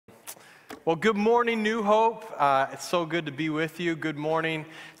Well, good morning, New Hope. It's so good to be with you. Good morning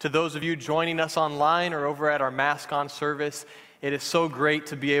to those of you joining us online or over at our Mask On service. It is so great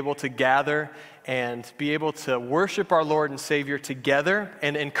to be able to gather and be able to worship our Lord and Savior together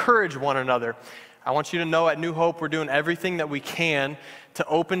and encourage one another. I want you to know at New Hope we're doing everything that we can to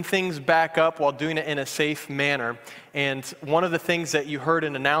open things back up while doing it in a safe manner. And one of the things that you heard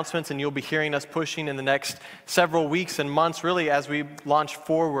in announcements, and you'll be hearing us pushing in the next several weeks and months, really as we launch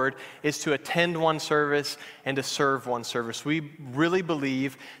forward, is to attend one service and to serve one service. We really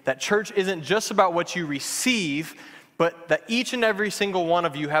believe that church isn't just about what you receive, but that each and every single one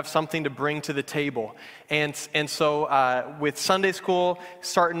of you have something to bring to the table. And so with Sunday school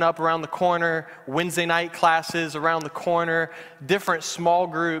starting up around the corner, Wednesday night classes around the corner, different small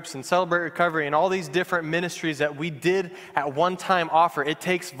groups and Celebrate Recovery and all these different ministries that we did at one time offer, it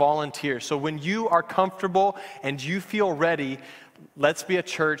takes volunteers. So when you are comfortable and you feel ready, let's be a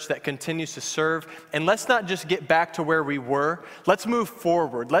church that continues to serve, and let's not just get back to where we were. Let's move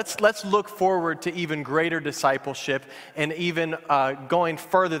forward. Let's look forward to even greater discipleship and even going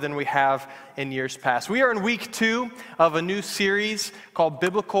further than we have in years past. We are in week 2 of a new series called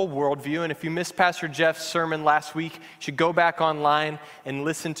Biblical Worldview, and if you missed Pastor Jeff's sermon last week, you should go back online and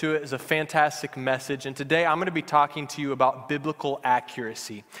listen to it. It's a fantastic message, and today I'm going to be talking to you about biblical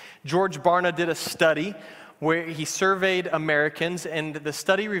accuracy. George Barna did a study where he surveyed Americans, and the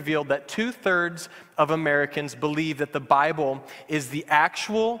study revealed that 2/3 of Americans believe that the Bible is the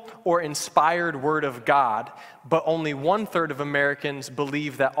actual or inspired Word of God, but only 1/3 of Americans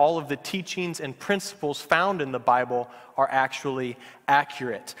believe that all of the teachings and principles found in the Bible are actually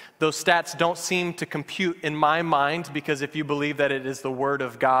accurate. Those stats don't seem to compute in my mind, because if you believe that it is the Word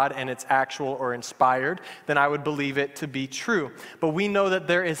of God and it's actual or inspired, then I would believe it to be true. But we know that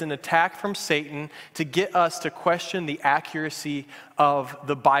there is an attack from Satan to get us to question the accuracy of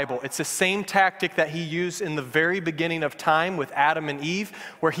the Bible. It's the same tactic that he used in the very beginning of time with Adam and Eve,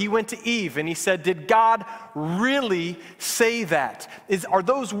 where he went to Eve and he said, "Did God really say that? Are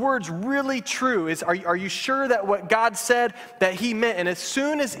those words really true? Are you sure that what God said that he meant?" And as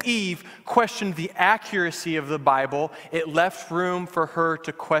soon as Eve questioned the accuracy of the Bible, it left room for her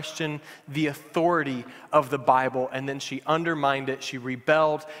to question the authority of the Bible, and then she undermined it. She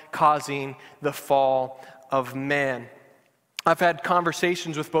rebelled, causing the fall of man. I've had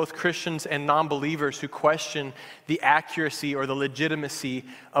conversations with both Christians and non-believers who question the accuracy or the legitimacy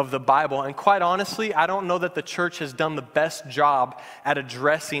of the Bible. And quite honestly, I don't know that the church has done the best job at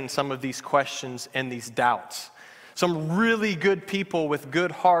addressing some of these questions and these doubts. Some really good people with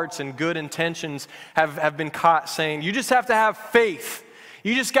good hearts and good intentions have been caught saying, "You just have to have faith.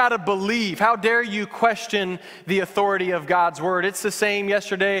 You just got to believe. How dare you question the authority of God's word? It's the same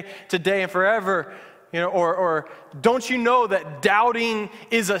yesterday, today, and forever." Or don't you know that doubting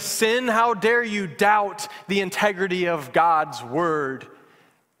is a sin? How dare you doubt the integrity of God's word?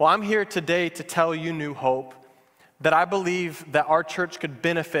 Well, I'm here today to tell you, New Hope, that I believe that our church could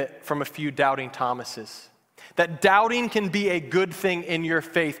benefit from a few doubting Thomases. That doubting can be a good thing in your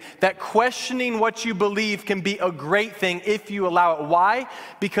faith. That questioning what you believe can be a great thing if you allow it. Why?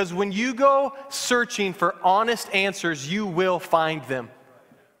 Because when you go searching for honest answers, you will find them.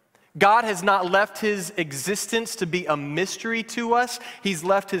 God has not left his existence to be a mystery to us. He's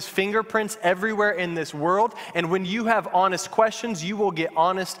left his fingerprints everywhere in this world. And when you have honest questions, you will get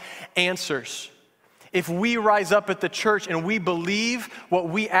honest answers. If we rise up at the church and we believe what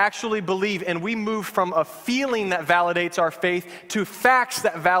we actually believe, and we move from a feeling that validates our faith to facts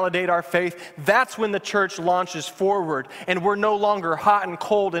that validate our faith, that's when the church launches forward. And we're no longer hot and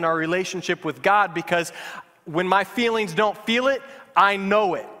cold in our relationship with God, because when my feelings don't feel it, I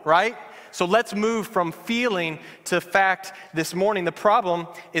know it, right? So let's move from feeling to fact this morning. The problem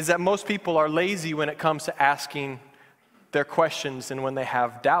is that most people are lazy when it comes to asking their questions, and when they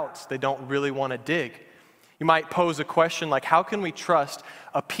have doubts, they don't really want to dig. You might pose a question like, how can we trust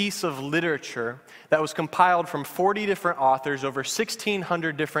a piece of literature that was compiled from 40 different authors over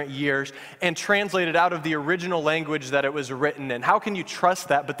 1,600 different years and translated out of the original language that it was written in? How can you trust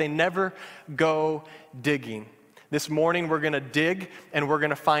that? But they never go digging. This morning, we're going to dig and we're going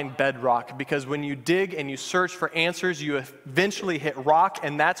to find bedrock, because when you dig and you search for answers, you eventually hit rock,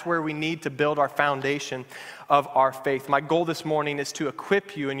 and that's where we need to build our foundation of our faith. My goal this morning is to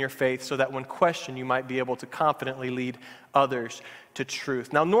equip you in your faith so that when questioned, you might be able to confidently lead others to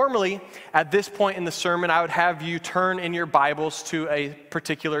truth. Now, normally, at this point in the sermon, I would have you turn in your Bibles to a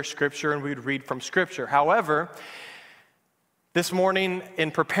particular scripture and we'd read from scripture. However, this morning,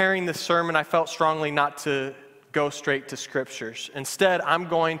 in preparing this sermon, I felt strongly not to go straight to scriptures. Instead, I'm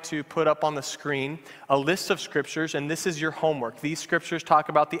going to put up on the screen a list of scriptures, and this is your homework. These scriptures talk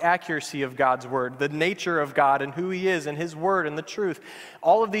about the accuracy of God's word, the nature of God and who he is and his word and the truth.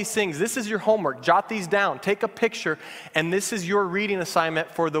 All of these things, this is your homework. Jot these down. Take a picture, and this is your reading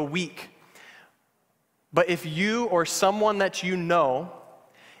assignment for the week. But if you or someone that you know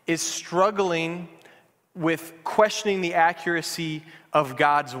is struggling with questioning the accuracy of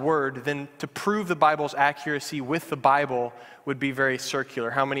God's word, then to prove the Bible's accuracy with the Bible would be very circular.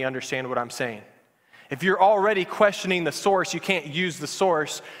 How many understand what I'm saying? If you're already questioning the source, you can't use the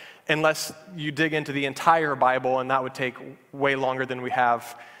source unless you dig into the entire Bible, and that would take way longer than we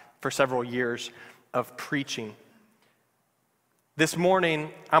have for several years of preaching. This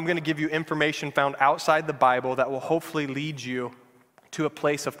morning, I'm going to give you information found outside the Bible that will hopefully lead you to a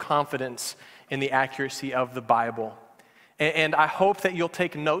place of confidence in the accuracy of the Bible. And I hope that you'll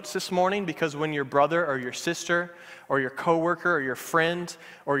take notes this morning, because when your brother or your sister or your coworker or your friend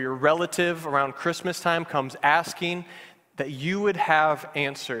or your relative around Christmas time comes asking, that you would have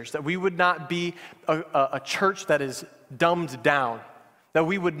answers, that we would not be a church that is dumbed down, that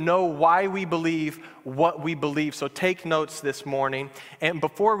we would know why we believe what we believe. So take notes this morning. And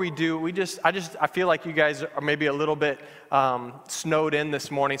before we do, I feel like you guys are maybe a little bit snowed in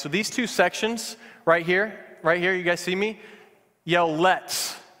this morning. So these two sections right here, you guys see me? Yell,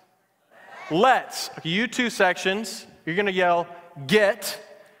 let's. Let's. Okay, you two sections, you're going to yell, get.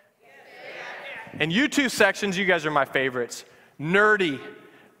 And you two sections, you guys are my favorites. Nerdy.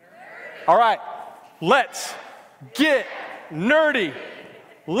 All right, let's get nerdy.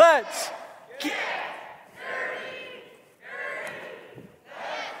 Let's get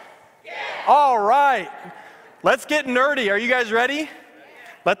nerdy. All right, let's get nerdy. Are you guys ready?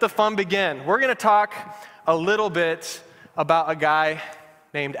 Let the fun begin. We're going to talk a little bit about a guy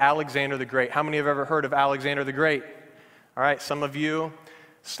named Alexander the Great. How many have ever heard of Alexander the Great? All right, some of you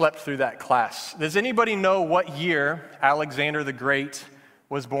slept through that class. Does anybody know what year Alexander the Great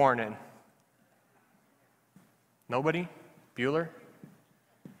was born in? Nobody? Bueller?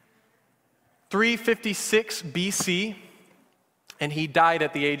 356 BC, and he died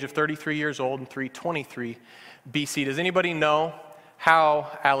at the age of 33 years old in 323 BC. Does anybody know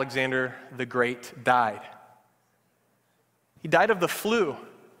how Alexander the Great died? He died of the flu.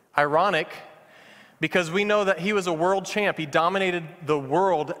 Ironic, because we know that he was a world champ. He dominated the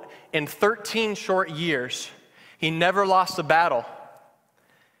world in 13 short years. He never lost a battle.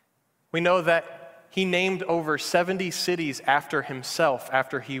 We know that he named over 70 cities after himself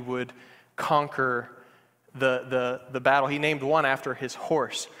after he would conquer the battle. He named one after his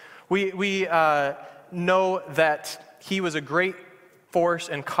horse. We know that he was a great force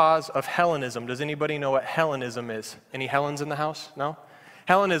and cause of Hellenism. Does anybody know what Hellenism is? Any Hellens in the house? No?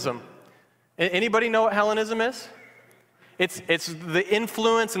 Hellenism. Anybody know what Hellenism is? It's the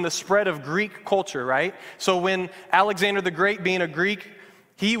influence and the spread of Greek culture, right? So when Alexander the Great, being a Greek,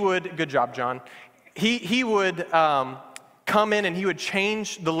 he would, good job, John, he would come in and he would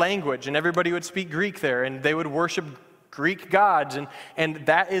change the language, and everybody would speak Greek there, and they would worship Greek gods, and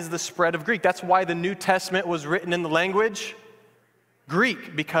that is the spread of Greek. That's why the New Testament was written in the language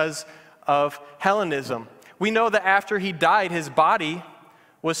Greek, because of Hellenism. We know that after he died, his body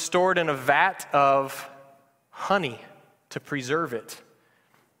was stored in a vat of honey to preserve it.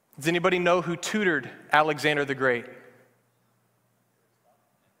 Does anybody know who tutored Alexander the Great?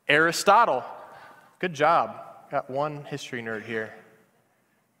 Aristotle. Good job. Got one history nerd here.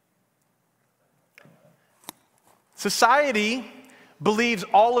 Society believes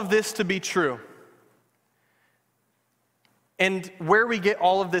all of this to be true. And where we get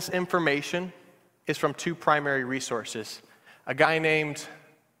all of this information is from two primary resources. A guy named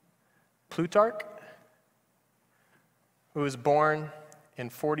Plutarch, who was born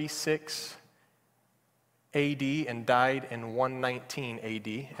in 46 AD and died in 119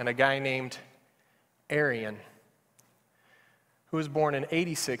 AD, and a guy named Arrian, who was born in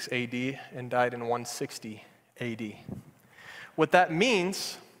 86 AD and died in 160 AD. What that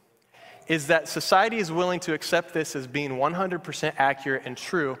means is that society is willing to accept this as being 100% accurate and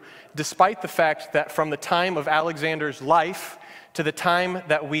true, despite the fact that from the time of Alexander's life to the time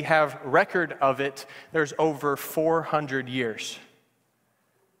that we have record of it, there's over 400 years.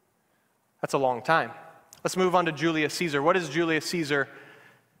 That's a long time. Let's move on to Julius Caesar. What is Julius Caesar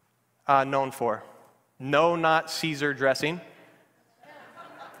known for? No, not Caesar dressing,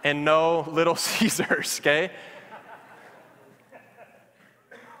 and no Little Caesars, okay?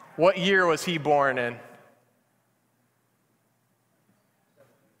 What year was he born in?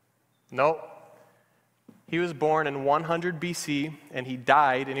 Nope. He was born in 100 BC, and he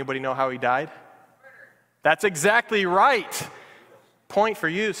died. Anybody know how he died? That's exactly right. Point for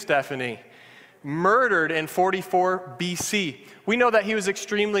you, Stephanie. Murdered in 44 BC. We know that he was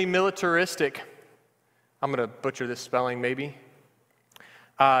extremely militaristic. I'm going to butcher this spelling maybe.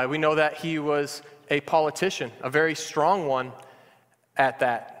 We know that he was a politician, a very strong one at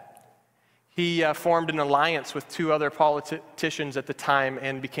that. He formed an alliance with two other politicians at the time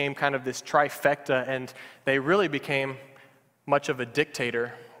and became kind of this trifecta, and they really became much of a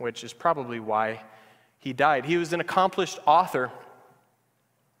dictator, which is probably why he died. He was an accomplished author.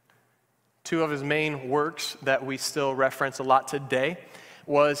 Two of his main works that we still reference a lot today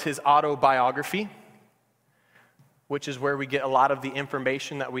was his autobiography, which is where we get a lot of the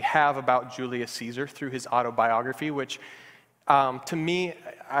information that we have about Julius Caesar through his autobiography, which to me,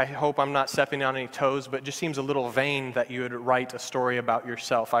 I hope I'm not stepping on any toes, but it just seems a little vain that you would write a story about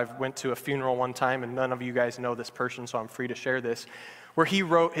yourself. I went to a funeral one time, and none of you guys know this person, so I'm free to share this, where he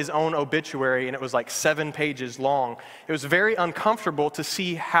wrote his own obituary, and it was like 7 pages long. It was very uncomfortable to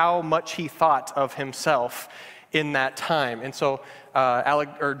see how much he thought of himself in that time. And so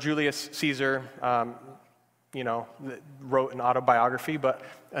Julius Caesar, wrote an autobiography, but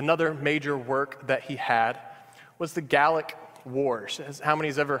another major work that he had was the Gallic Wars. How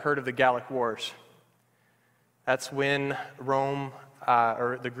many's ever heard of the Gallic Wars? That's when Rome,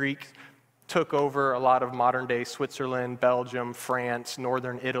 or the Greeks, took over a lot of modern-day Switzerland, Belgium, France,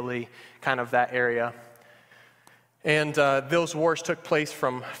 northern Italy, kind of that area. And those wars took place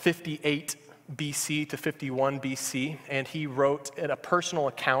from 58 BC to 51 BC, and he wrote a personal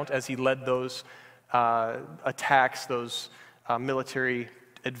account as he led those attacks, those military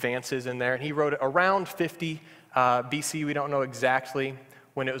advances in there. And he wrote it around 50 BC. We don't know exactly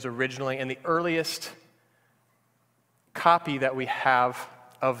when it was originally. And the earliest copy that we have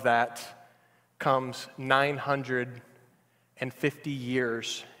of that comes 950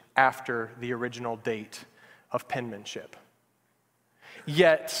 years after the original date of penmanship.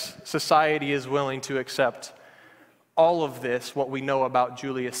 Yet, society is willing to accept all of this, what we know about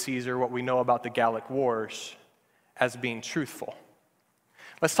Julius Caesar, what we know about the Gallic Wars, as being truthful.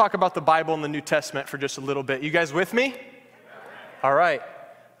 Let's talk about the Bible and the New Testament for just a little bit. You guys with me? All right.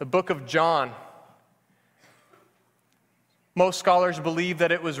 The book of John. Most scholars believe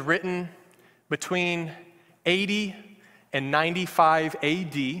that it was written between 80 and 95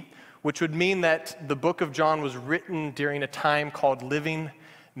 AD, which would mean that the book of John was written during a time called living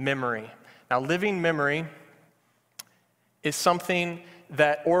memory. Now, living memory is something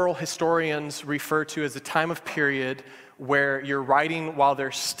that oral historians refer to as a time of period where you're writing while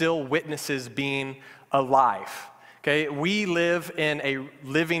there's still witnesses being alive. Okay, we live in a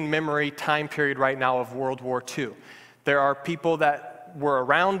living memory time period right now of World War II. There are people that were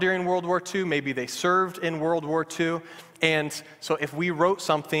around during World War II, maybe they served in World War II, and so if we wrote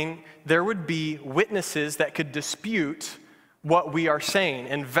something, there would be witnesses that could dispute what we are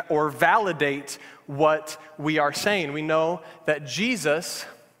saying or validate what we are saying. We know that Jesus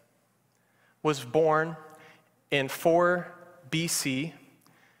was born in 4 BC,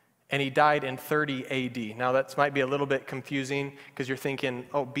 and he died in 30 AD. Now, that might be a little bit confusing because you're thinking,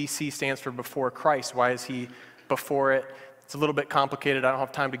 oh, BC stands for before Christ. Why is he before it? It's a little bit complicated. I don't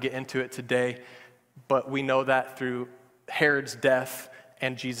have time to get into it today, but we know that through Herod's death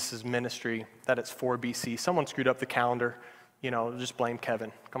and Jesus' ministry that it's 4 BC. Someone screwed up the calendar. Just blame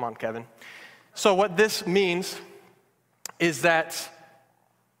Kevin. Come on, Kevin. So what this means is that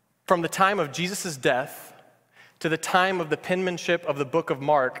from the time of Jesus' death to the time of the penmanship of the book of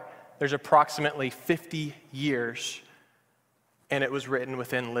Mark, there's approximately 50 years, and it was written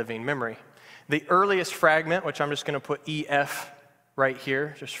within living memory. The earliest fragment, which I'm just going to put EF right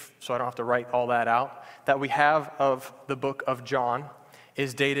here, just so I don't have to write all that out, that we have of the book of John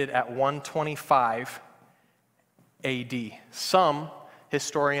is dated at 125 AD. Some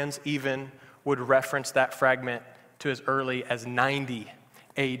historians even would reference that fragment to as early as 90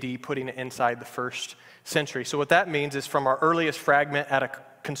 AD, putting it inside the first century. So what that means is from our earliest fragment at a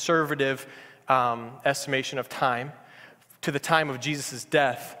conservative estimation of time to the time of Jesus'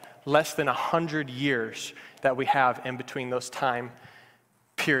 death, less than 100 years that we have in between those time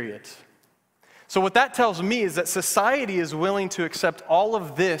periods. So what that tells me is that society is willing to accept all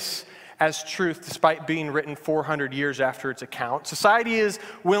of this as truth despite being written 400 years after its account. Society is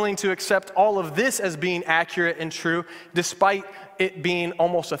willing to accept all of this as being accurate and true despite it being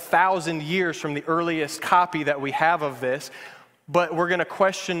almost 1,000 years from the earliest copy that we have of this. But we're going to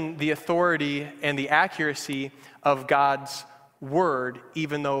question the authority and the accuracy of God's word,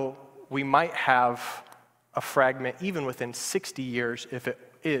 even though we might have a fragment even within 60 years if it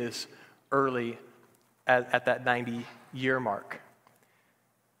is early at that 90-year mark.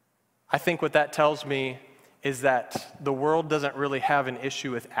 I think what that tells me is that the world doesn't really have an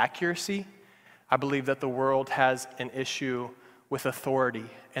issue with accuracy. I believe that the world has an issue with authority,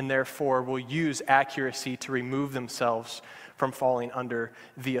 and therefore will use accuracy to remove themselves from falling under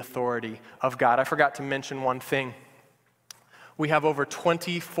the authority of God. I forgot to mention one thing. We have over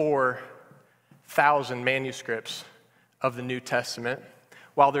 24,000 manuscripts of the New Testament,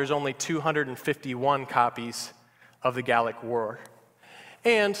 while there's only 251 copies of the Gallic War.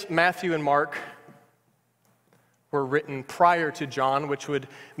 And Matthew and Mark were written prior to John, which would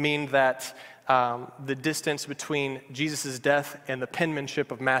mean that the distance between Jesus' death and the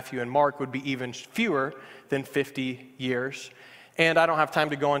penmanship of Matthew and Mark would be even fewer than 50 years. And I don't have time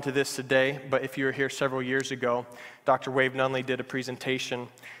to go into this today, but if you were here several years ago, Dr. Wave Nunley did a presentation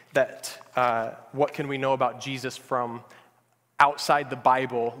that what can we know about Jesus from outside the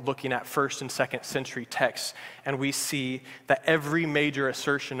Bible, looking at 1st and 2nd century texts, and we see that every major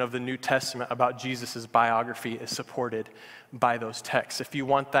assertion of the New Testament about Jesus' biography is supported by those texts. If you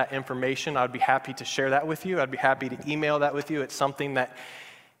want that information, I'd be happy to share that with you. I'd be happy to email that with you. It's something that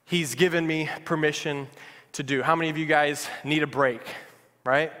he's given me permission to do. How many of you guys need a break,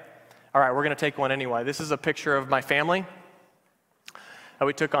 right? All right, we're going to take one anyway. This is a picture of my family that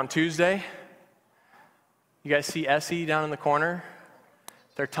we took on Tuesday. You guys see Essie down in the corner?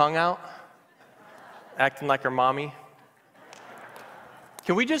 Their tongue out, acting like her mommy.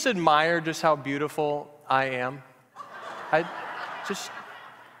 Can we just admire just how beautiful I am?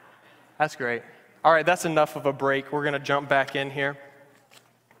 That's great. All right, that's enough of a break. We're going to jump back in here.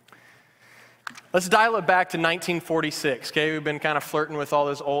 Let's dial it back to 1946, okay? We've been kind of flirting with all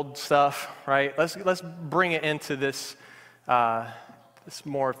this old stuff, right? Let's bring it into this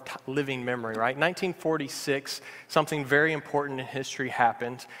more living memory, right? 1946, something very important in history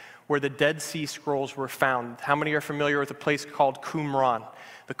happened where the Dead Sea Scrolls were found. How many are familiar with a place called Qumran?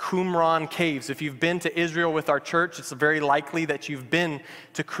 The Qumran caves. If you've been to Israel with our church, it's very likely that you've been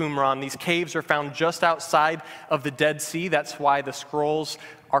to Qumran. These caves are found just outside of the Dead Sea. That's why the scrolls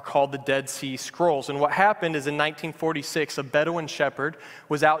are called the Dead Sea Scrolls. And what happened is in 1946, a Bedouin shepherd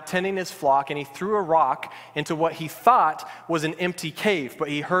was out tending his flock, and he threw a rock into what he thought was an empty cave, but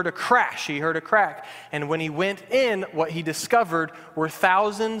he heard a crash, he heard a crack. And when he went in, what he discovered were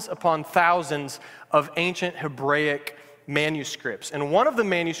thousands upon thousands of ancient Hebraic manuscripts. And one of the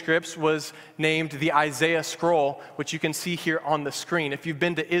manuscripts was named the Isaiah Scroll, which you can see here on the screen. If you've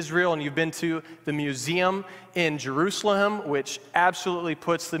been to Israel and you've been to the museum in Jerusalem, which absolutely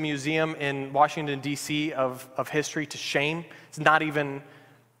puts the museum in Washington, D.C. of history to shame. It's not even,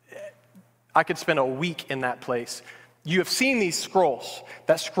 I could spend a week in that place. You have seen these scrolls.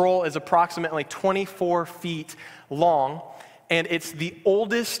 That scroll is approximately 24 feet long, and it's the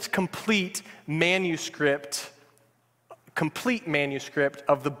oldest complete manuscript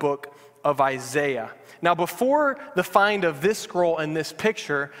of the book of Isaiah. Now, before the find of this scroll and this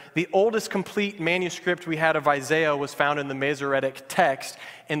picture, the oldest complete manuscript we had of Isaiah was found in the Masoretic text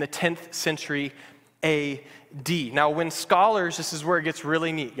in the 10th century A.D. Now, when scholars, this is where it gets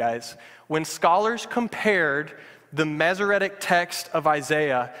really neat, guys. When scholars compared the Masoretic text of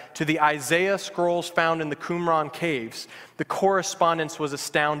Isaiah to the Isaiah scrolls found in the Qumran caves, the correspondence was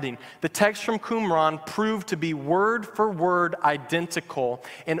astounding. The text from Qumran proved to be word for word identical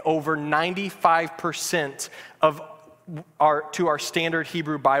in over 95% of our standard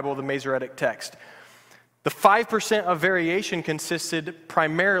Hebrew Bible, the Masoretic text. The 5% of variation consisted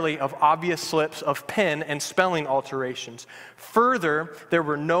primarily of obvious slips of pen and spelling alterations. Further, there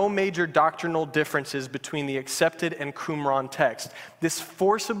were no major doctrinal differences between the accepted and Qumran text. This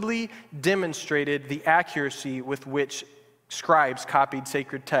forcibly demonstrated the accuracy with which scribes copied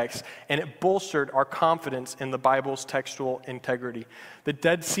sacred texts, and it bolstered our confidence in the Bible's textual integrity. The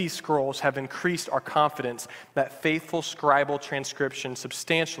Dead Sea Scrolls have increased our confidence that faithful scribal transcription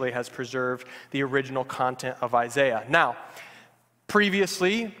substantially has preserved the original content of Isaiah. Now,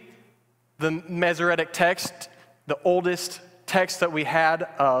 previously, the Masoretic text, the oldest text that we had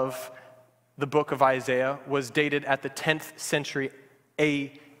of the book of Isaiah, was dated at the 10th century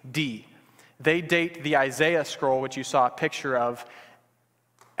A.D. They date the Isaiah scroll, which you saw a picture of,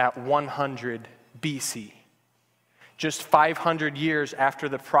 at 100 BC. Just 500 years after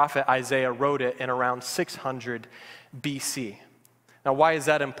the prophet Isaiah wrote it in around 600 BC. Now, why is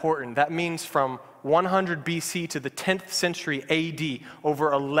that important? That means from 100 BC to the 10th century AD,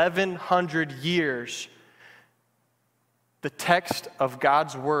 over 1,100 years, the text of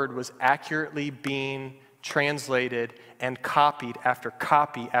God's word was accurately being translated and copied after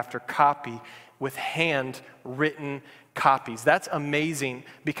copy after copy with hand-written copies. That's amazing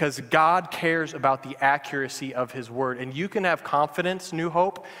because God cares about the accuracy of his word. And you can have confidence, New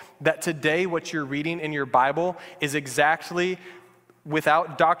Hope, that today what you're reading in your Bible is exactly,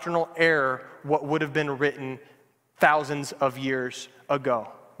 without doctrinal error, what would have been written thousands of years ago.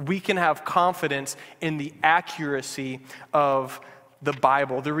 We can have confidence in the accuracy of the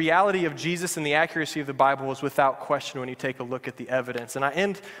Bible. The reality of Jesus and the accuracy of the Bible is without question when you take a look at the evidence. And I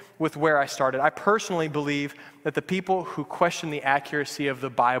end with where I started. I personally believe that the people who question the accuracy of the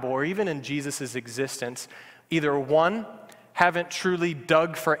Bible, or even in Jesus' existence, either one, haven't truly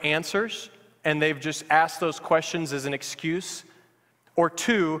dug for answers, and they've just asked those questions as an excuse, or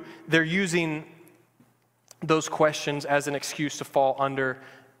two, they're using those questions as an excuse to fall under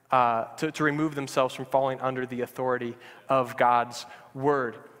to remove themselves from falling under the authority of God's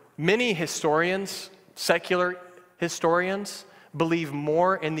word. Many historians, secular historians, believe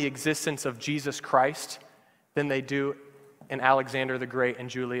more in the existence of Jesus Christ than they do in Alexander the Great and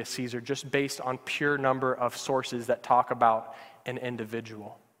Julius Caesar, just based on pure number of sources that talk about an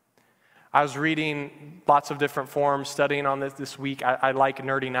individual. I was reading lots of different forums, studying on this week. I like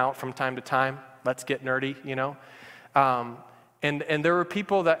nerding out from time to time. Let's get nerdy, you know. And there were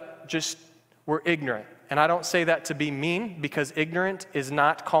people that just were ignorant. And I don't say that to be mean, because ignorant is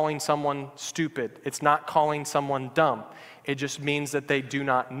not calling someone stupid. It's not calling someone dumb. It just means that they do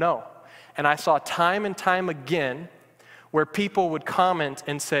not know. And I saw time and time again where people would comment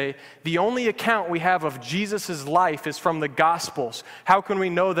and say, the only account we have of Jesus' life is from the Gospels. How can we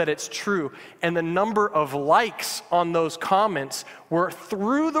know that it's true? And the number of likes on those comments were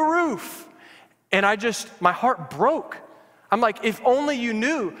through the roof. And my heart broke. I'm like, if only you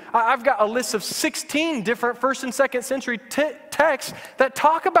knew. I've got a list of 16 different 1st and 2nd century texts that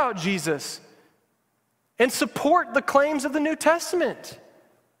talk about Jesus and support the claims of the New Testament.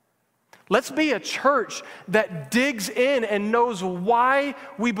 Let's be a church that digs in and knows why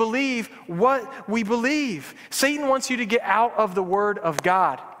we believe what we believe. Satan wants you to get out of the Word of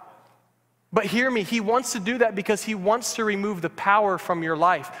God. But hear me, he wants to do that because he wants to remove the power from your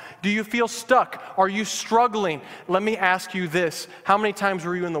life. Do you feel stuck? Are you struggling? Let me ask you this. How many times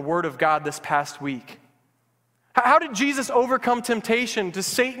were you in the Word of God this past week? How did Jesus overcome temptation to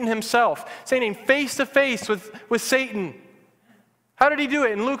Satan himself, standing face to face with Satan? How did he do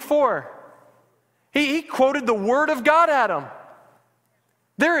it? In Luke 4, he quoted the Word of God at him.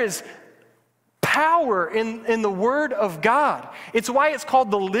 There is power in the Word of God. It's why it's called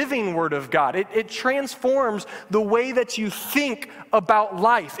the living Word of God. It transforms the way that you think about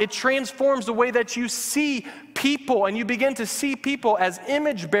life. It transforms the way that you see people, and you begin to see people as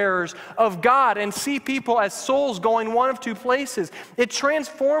image bearers of God and see people as souls going one of two places. It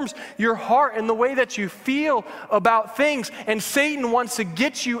transforms your heart and the way that you feel about things, and Satan wants to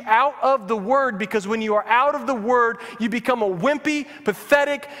get you out of the Word, because when you are out of the Word, you become a wimpy,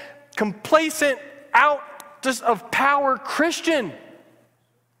 pathetic, complacent, out just of power Christian.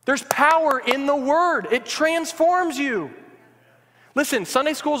 There's power in the Word. It transforms you. Listen,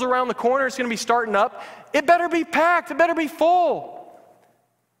 Sunday school's around the corner. It's going to be starting up. It better be packed. It better be full.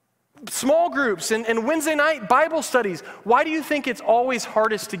 Small groups and Wednesday night Bible studies. Why do you think it's always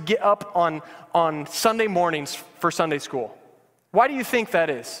hardest to get up on Sunday mornings for Sunday school? Why do you think that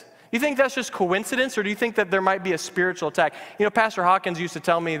is? You think that's just coincidence, or do you think that there might be a spiritual attack? You know, Pastor Hawkins used to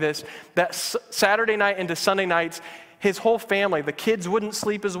tell me this, that Saturday night into Sunday nights, his whole family, the kids wouldn't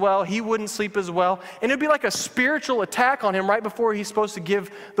sleep as well, he wouldn't sleep as well, and it'd be like a spiritual attack on him right before he's supposed to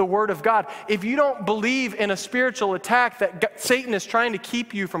give the Word of God. If you don't believe in a spiritual attack that Satan is trying to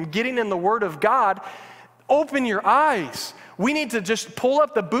keep you from getting in the Word of God, open your eyes. We need to just pull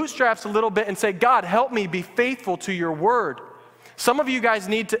up the bootstraps a little bit and say, God, help me be faithful to your Word. Some of you guys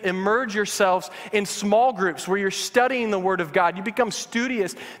need to immerse yourselves in small groups where you're studying the Word of God. You become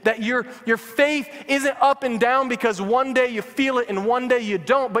studious, that your faith isn't up and down because one day you feel it and one day you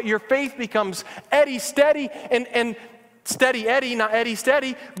don't, but your faith becomes Eddie steady and steady Eddie, not Eddie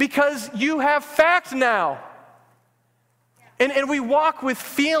steady, because you have fact now. And we walk with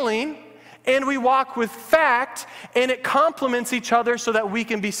feeling and we walk with fact, and it complements each other so that we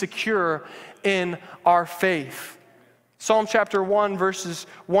can be secure in our faith. Psalm chapter 1, verses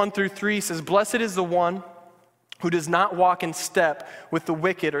 1 through 3 says, "Blessed is the one who does not walk in step with the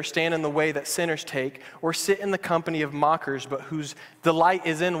wicked, or stand in the way that sinners take, or sit in the company of mockers, but whose delight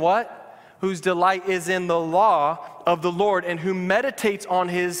is in" what? "Whose delight is in the law of the Lord, and who meditates on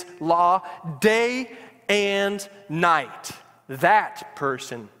his law day and night." That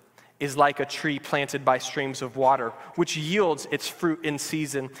person is like a tree planted by streams of water, which yields its fruit in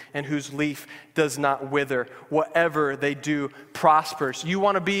season and whose leaf does not wither. Whatever they do prospers. You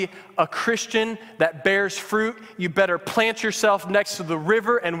want to be a Christian that bears fruit, you better plant yourself next to the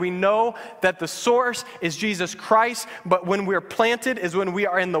river, and we know that the source is Jesus Christ, but when we're planted is when we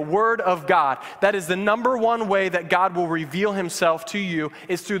are in the Word of God. That is the number one way that God will reveal himself to you,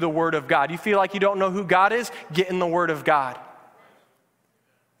 is through the Word of God. You feel like you don't know who God is? Get in the Word of God.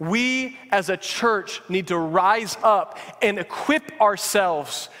 We as a church need to rise up and equip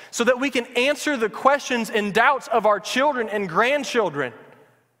ourselves so that we can answer the questions and doubts of our children and grandchildren.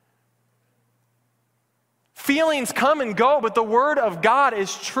 Feelings come and go, but the Word of God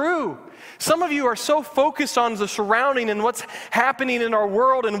is true. Some of you are so focused on the surrounding and what's happening in our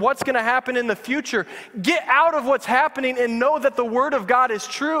world and what's going to happen in the future. Get out of what's happening and know that the Word of God is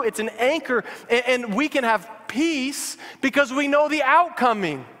true. It's an anchor, and we can have peace because we know the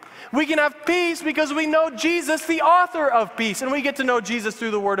outcoming. We can have peace because we know Jesus, the author of peace, and we get to know Jesus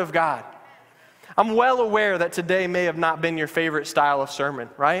through the Word of God. I'm well aware that today may have not been your favorite style of sermon,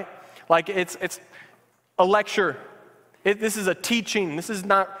 right? Like it's a lecture. This is a teaching. This is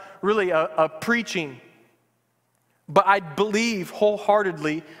not really a preaching. But I believe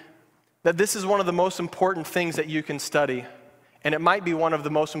wholeheartedly that this is one of the most important things that you can study. And it might be one of the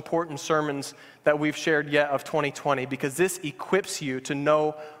most important sermons that we've shared yet of 2020, because this equips you to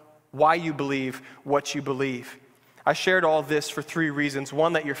know why you believe what you believe. I shared all this for three reasons.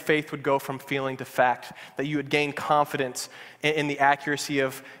 One, that your faith would go from feeling to fact, that you would gain confidence in the accuracy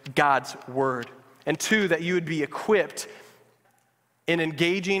of God's word. And two, that you would be equipped in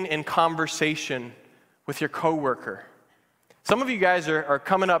engaging in conversation with your coworker. Some of you guys are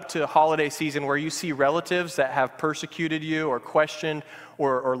coming up to holiday season where you see relatives that have persecuted you or questioned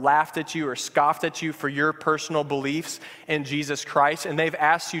or laughed at you or scoffed at you for your personal beliefs in Jesus Christ, and they've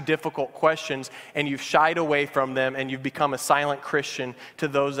asked you difficult questions, and you've shied away from them, and you've become a silent Christian to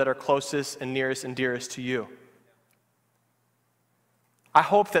those that are closest and nearest and dearest to you. I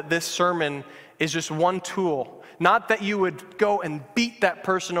hope that this sermon is just one tool. Not that you would go and beat that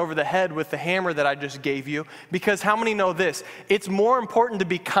person over the head with the hammer that I just gave you, because how many know this? It's more important to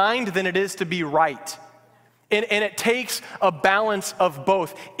be kind than it is to be right. And it takes a balance of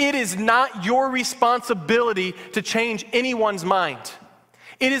both. It is not your responsibility to change anyone's mind.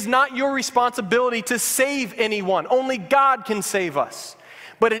 It is not your responsibility to save anyone. Only God can save us.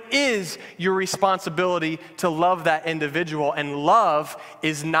 But it is your responsibility to love that individual. And love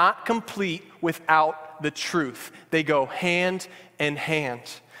is not complete without the truth. They go hand in hand.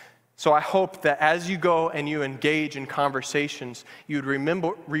 So I hope that as you go and you engage in conversations, you'd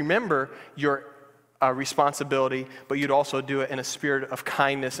remember your responsibility, but you'd also do it in a spirit of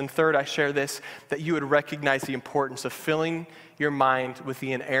kindness. And third, I share this, that you would recognize the importance of filling your mind with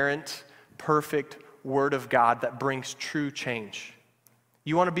the inerrant, perfect Word of God that brings true change.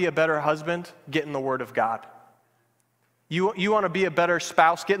 You want to be a better husband? Get in the Word of God. You want to be a better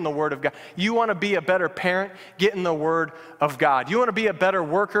spouse? Get in the Word of God. You want to be a better parent? Get in the Word of God. You want to be a better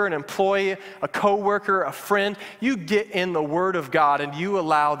worker, an employee, a co-worker, a friend? You get in the Word of God, and you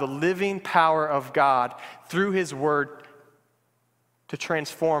allow the living power of God through His Word to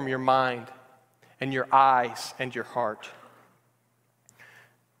transform your mind and your eyes and your heart.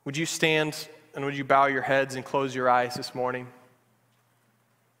 Would you stand and would you bow your heads and close your eyes this morning?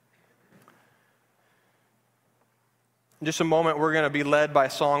 In just a moment, we're going to be led by a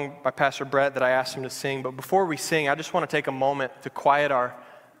song by Pastor Brett that I asked him to sing. But before we sing, I just want to take a moment to quiet our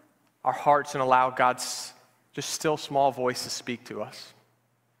hearts and allow God's just still small voice to speak to us.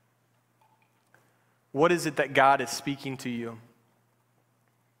 What is it that God is speaking to you?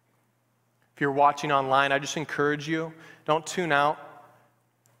 If you're watching online, I just encourage you, don't tune out.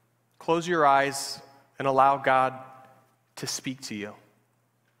 Close your eyes and allow God to speak to you.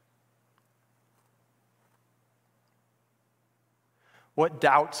 What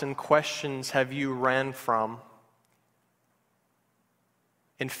doubts and questions have you ran from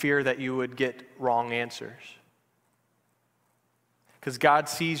in fear that you would get wrong answers? Because God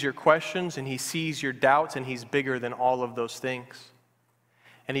sees your questions and He sees your doubts, and He's bigger than all of those things.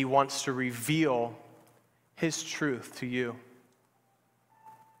 And He wants to reveal His truth to you.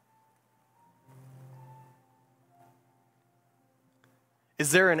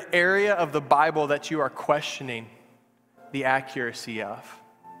 Is there an area of the Bible that you are questioning the accuracy of?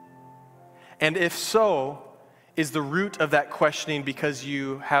 And if so, is the root of that questioning because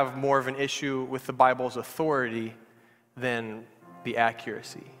you have more of an issue with the Bible's authority than the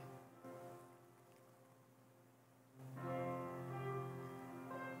accuracy?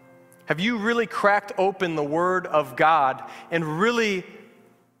 Have you really cracked open the Word of God and really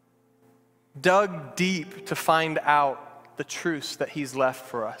dug deep to find out the truths that he's left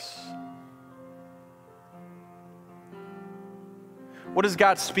for us? What is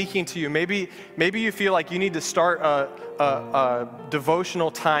God speaking to you? Maybe you feel like you need to start a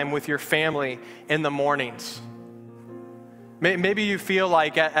devotional time with your family in the mornings. Maybe you feel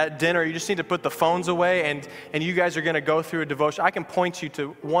like at dinner you just need to put the phones away and you guys are going to go through a devotion. I can point you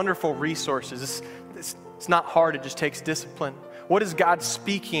to wonderful resources. It's not hard, it just takes discipline. What is God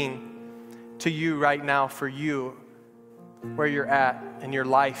speaking to you right now for you, where you're at in your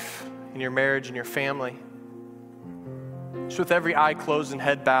life, in your marriage, in your family? Just with every eye closed and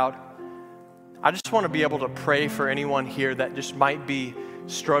head bowed, I just want to be able to pray for anyone here that just might be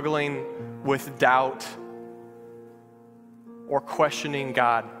struggling with doubt or questioning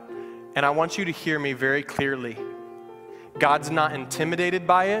God. And I want you to hear me very clearly. God's not intimidated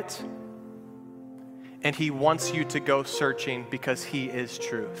by it, and he wants you to go searching because he is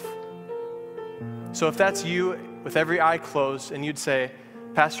truth. So if that's you, with every eye closed, and you'd say,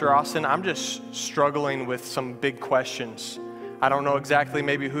 Pastor Austin, I'm just struggling with some big questions. I don't know exactly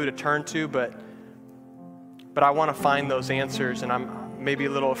maybe who to turn to, but I want to find those answers, and I'm maybe a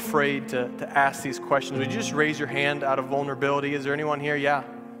little afraid to ask these questions. Would you just raise your hand out of vulnerability? Is there anyone here? Yeah.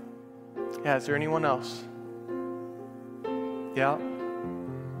 Yeah, is there anyone else? Yeah.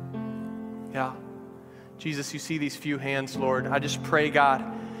 Yeah. Jesus, you see these few hands, Lord. I just pray, God,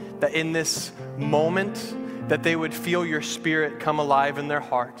 that in this moment, that they would feel your Spirit come alive in their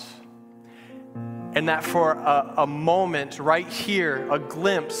hearts. And that for a moment right here, a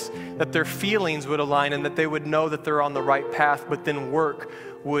glimpse, that their feelings would align and that they would know that they're on the right path, but then work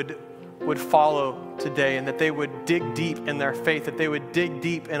would follow today, and that they would dig deep in their faith, that they would dig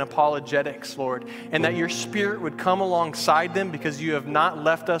deep in apologetics, Lord, and that your Spirit would come alongside them, because you have not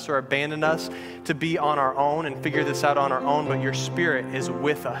left us or abandoned us to be on our own and figure this out on our own, but your Spirit is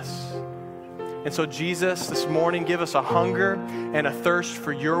with us. And so Jesus, this morning, give us a hunger and a thirst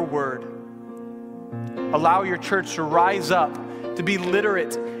for your word. Allow your church to rise up, to be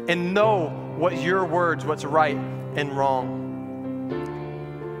literate and know what your words, what's right and wrong.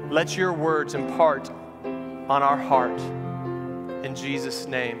 Let your words impart on our heart. In Jesus'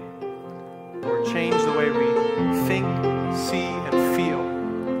 name. Lord, change the way we think, see, and feel,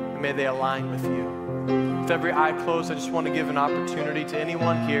 and may they align with you. With every eye closed, I just want to give an opportunity to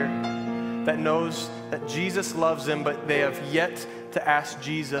anyone here that knows that Jesus loves them, but they have yet to ask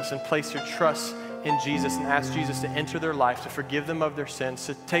Jesus and place their trust in Jesus and ask Jesus to enter their life, to forgive them of their sins,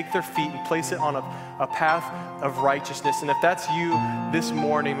 to take their feet and place it on a path of righteousness. And if that's you this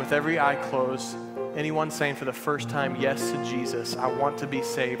morning, with every eye closed, anyone saying for the first time yes to Jesus, I want to be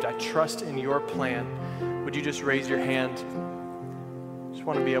saved, I trust in your plan, would you just raise your hand? Just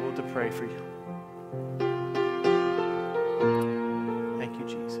want to be able to pray for you. Thank you,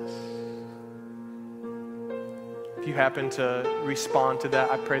 Jesus. If you happen to respond to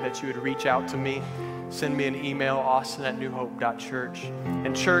that, I pray that you would reach out to me. Send me an email, austin@newhope.church.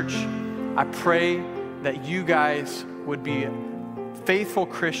 And church, I pray that you guys would be faithful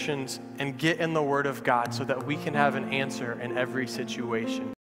Christians and get in the Word of God so that we can have an answer in every situation.